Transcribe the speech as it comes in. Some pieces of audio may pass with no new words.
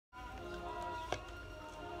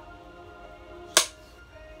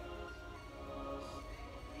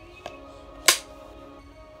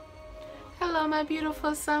my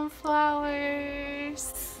beautiful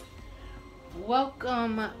sunflowers.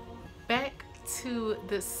 Welcome back to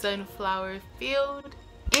the sunflower field.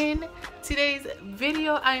 In today's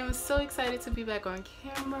video, I am so excited to be back on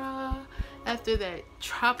camera after that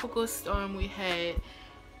tropical storm we had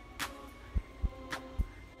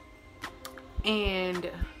and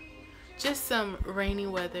just some rainy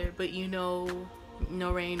weather, but you know,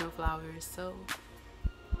 no rain, no flowers. So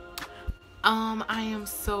I am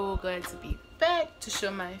so glad to be back to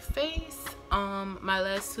show my face. My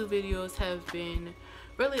last two videos have been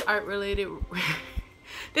really art related.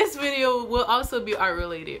 This video will also be art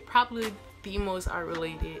related, probably the most art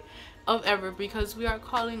related of ever, because we are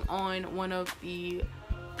calling on one of the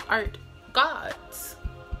art gods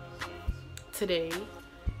today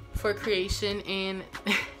for creation and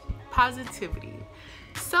positivity.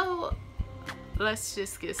 So let's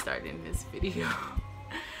just get started in this video.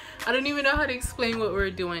 I don't even know how to explain what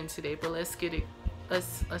we're doing today, but let's get it.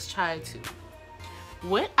 Let's try to.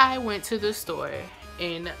 What I went to the store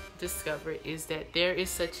and discovered is that there is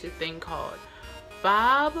such a thing called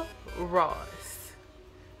Bob Ross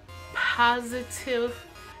Positive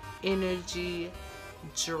Energy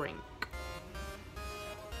Drink.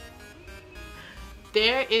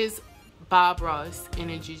 There is Bob Ross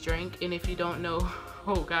energy drink, and if you don't know,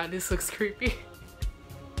 oh god, this looks creepy.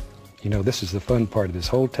 You know, this is the fun part of this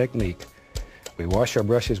whole technique. We wash our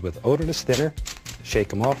brushes with odorless thinner, shake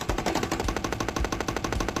them off.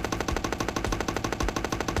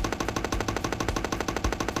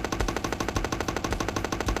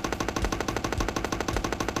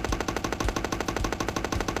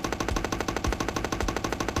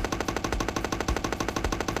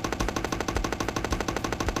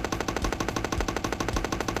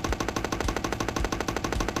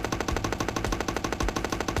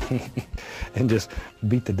 And just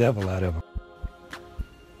beat the devil out of him.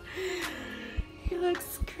 He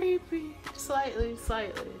looks creepy. Slightly,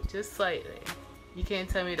 just slightly. You can't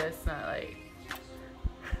tell me that's not like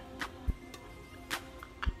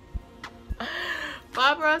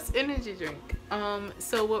Bob Ross energy drink.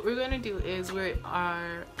 So what we're gonna do is we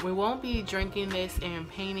won't be drinking this and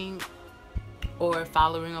painting or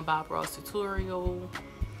following a Bob Ross tutorial.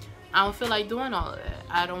 I don't feel like doing all of that.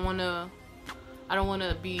 I don't wanna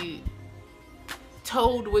be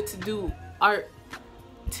told what to do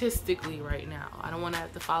artistically right now. I don't want to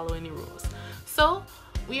have to follow any rules. So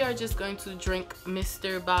we are just going to drink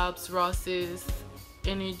Mr. Bob Ross's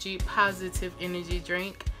positive energy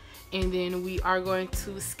drink, and then we are going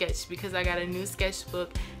to sketch because I got a new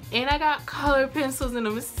sketchbook and I got color pencils and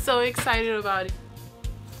I'm so excited about it.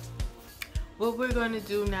 What we're going to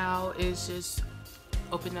do now is just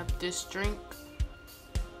open up this drink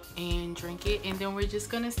and drink it, and then we're just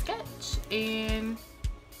gonna sketch, and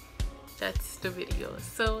that's the video.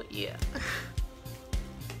 So yeah,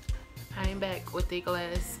 I am back with a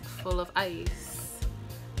glass full of ice.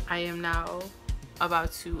 I am now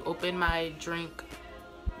about to open my drink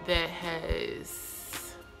that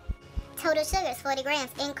has total sugars 40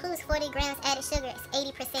 grams, includes 40 grams added sugar. It's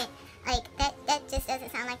 80%. Like that just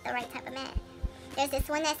doesn't sound like the right type of math. There's this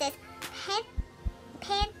one that says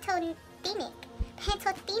pantothenic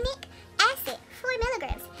acid, 4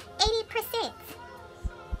 milligrams, 80%.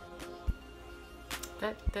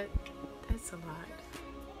 That's a lot.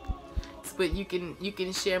 But you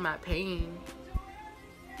can share my pain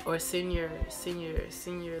or send your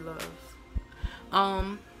love.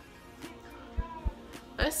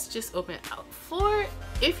 Let's just open out.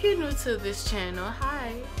 If you're new to this channel,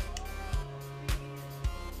 hi.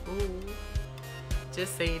 Ooh,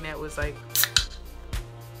 just saying that was like,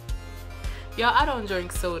 y'all, I don't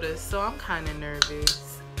drink sodas, so I'm kind of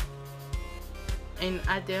nervous. And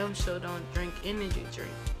I damn sure don't drink energy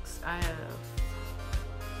drinks. I have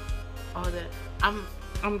all that.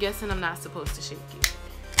 I'm guessing I'm not supposed to shake it.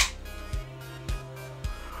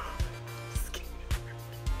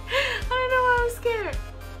 I don't know why I'm scared.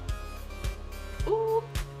 Ooh.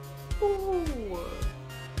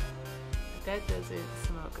 That doesn't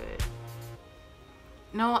smell good.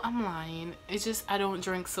 No, I'm lying. It's just I don't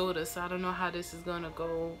drink soda, so I don't know how this is gonna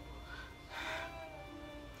go.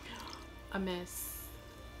 A mess.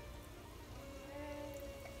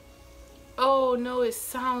 Oh no, it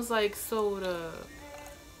sounds like soda.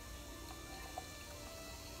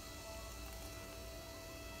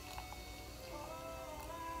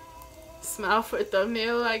 Smile for a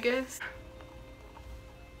thumbnail, I guess.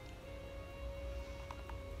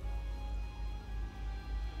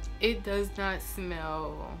 It does not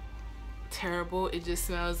smell terrible. It just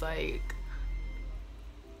smells like,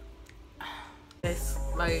 it's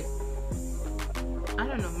like, I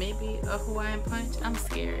don't know, maybe a Hawaiian Punch. I'm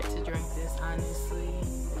scared to drink this, honestly.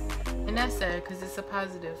 And that's sad because it's a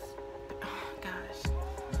positive. Oh, gosh.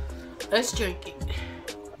 Let's drink it.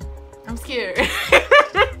 I'm scared.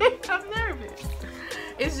 I'm nervous.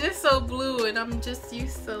 It's just so blue and I'm just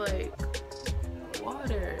used to like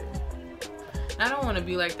water. I don't want to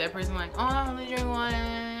be like that person like, oh, I only drink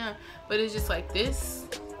water. But it's just like this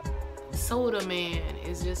soda, man,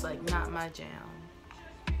 is just like not my jam.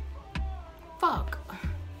 Fuck.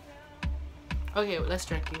 Okay, well, let's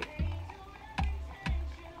drink it.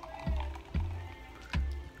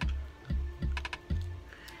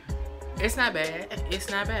 It's not bad.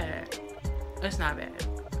 It's not bad. It's not bad.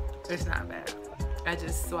 It's not bad. I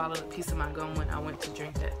just swallowed a piece of my gum when I went to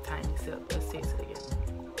drink that tiny sip. Let's taste it again.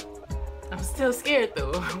 I'm still scared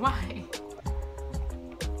though. Why?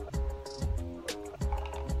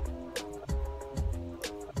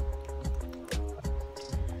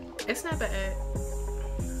 It's not bad.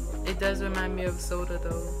 It does remind me of soda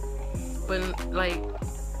though. But like,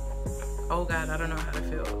 oh God, I don't know how to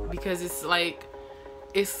feel. Because it's like,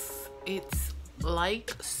 it's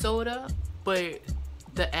like soda, but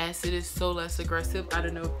the acid is so less aggressive. I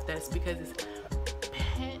don't know if that's because it's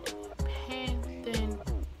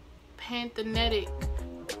panthenetic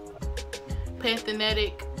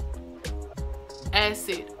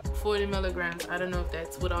acid, 40 milligrams. I don't know if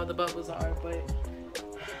that's what all the bubbles are, but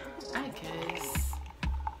I guess.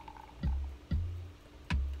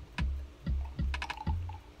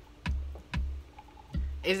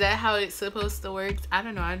 Is that how it's supposed to work? I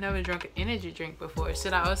don't know. I've never drunk an energy drink before.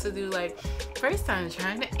 Should I also do like first time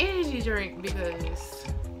trying an energy drink? Because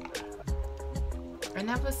I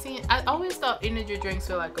never seen. I always thought energy drinks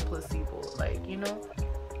were like a placebo, like, you know,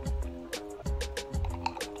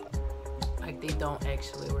 like they don't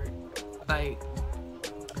actually work. Like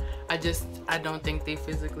I don't think they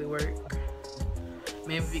physically work.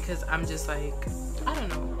 Maybe because I'm just like, I don't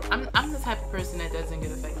know. I'm the type of person that doesn't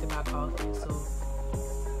get affected by coffee, so.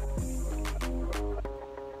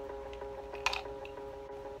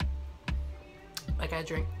 Like I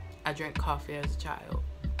drank coffee as a child.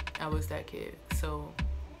 I was that kid. So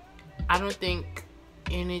I don't think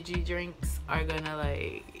energy drinks are gonna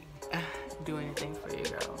like do anything for you,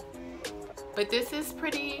 girl. But this is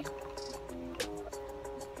pretty,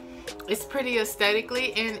 it's pretty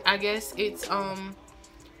aesthetically, and I guess it's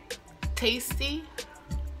tasty.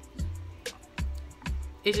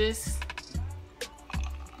 It just,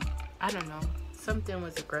 I don't know, something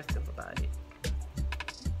was aggressive about it.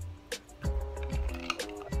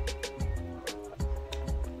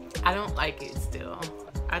 I don't like it still.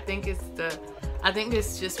 I think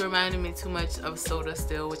it's just reminding me too much of soda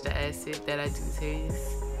still with the acid that I do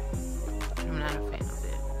taste. I'm not a fan of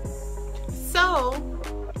it. So,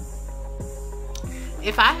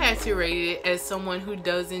 if I had to rate it as someone who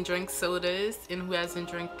doesn't drink sodas and who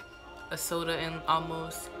hasn't drank a soda in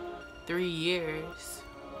almost 3 years,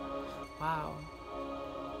 wow.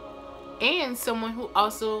 And someone who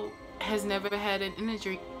also has never had an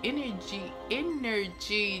energy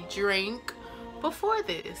drink before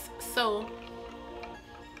this. So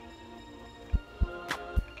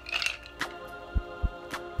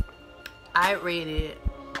I rate it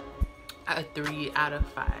a 3 out of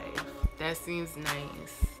 5. That seems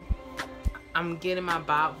nice. I'm getting my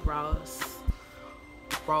Bob Ross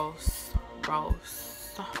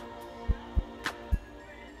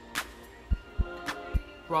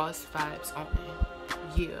vibes on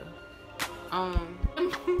it. Yeah.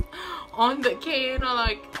 On the can, or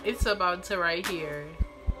like it's about to right here,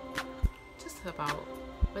 just about,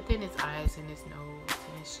 but then his eyes and his nose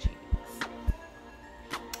and his cheeks.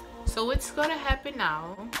 So what's gonna happen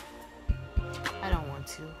now? I don't want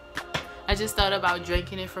to. I just thought about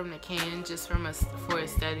drinking it from the can just for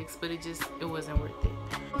aesthetics, but it wasn't worth it.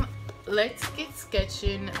 Let's get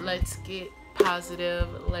sketching. Let's get positive.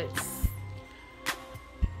 Let's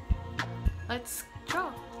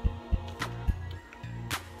draw.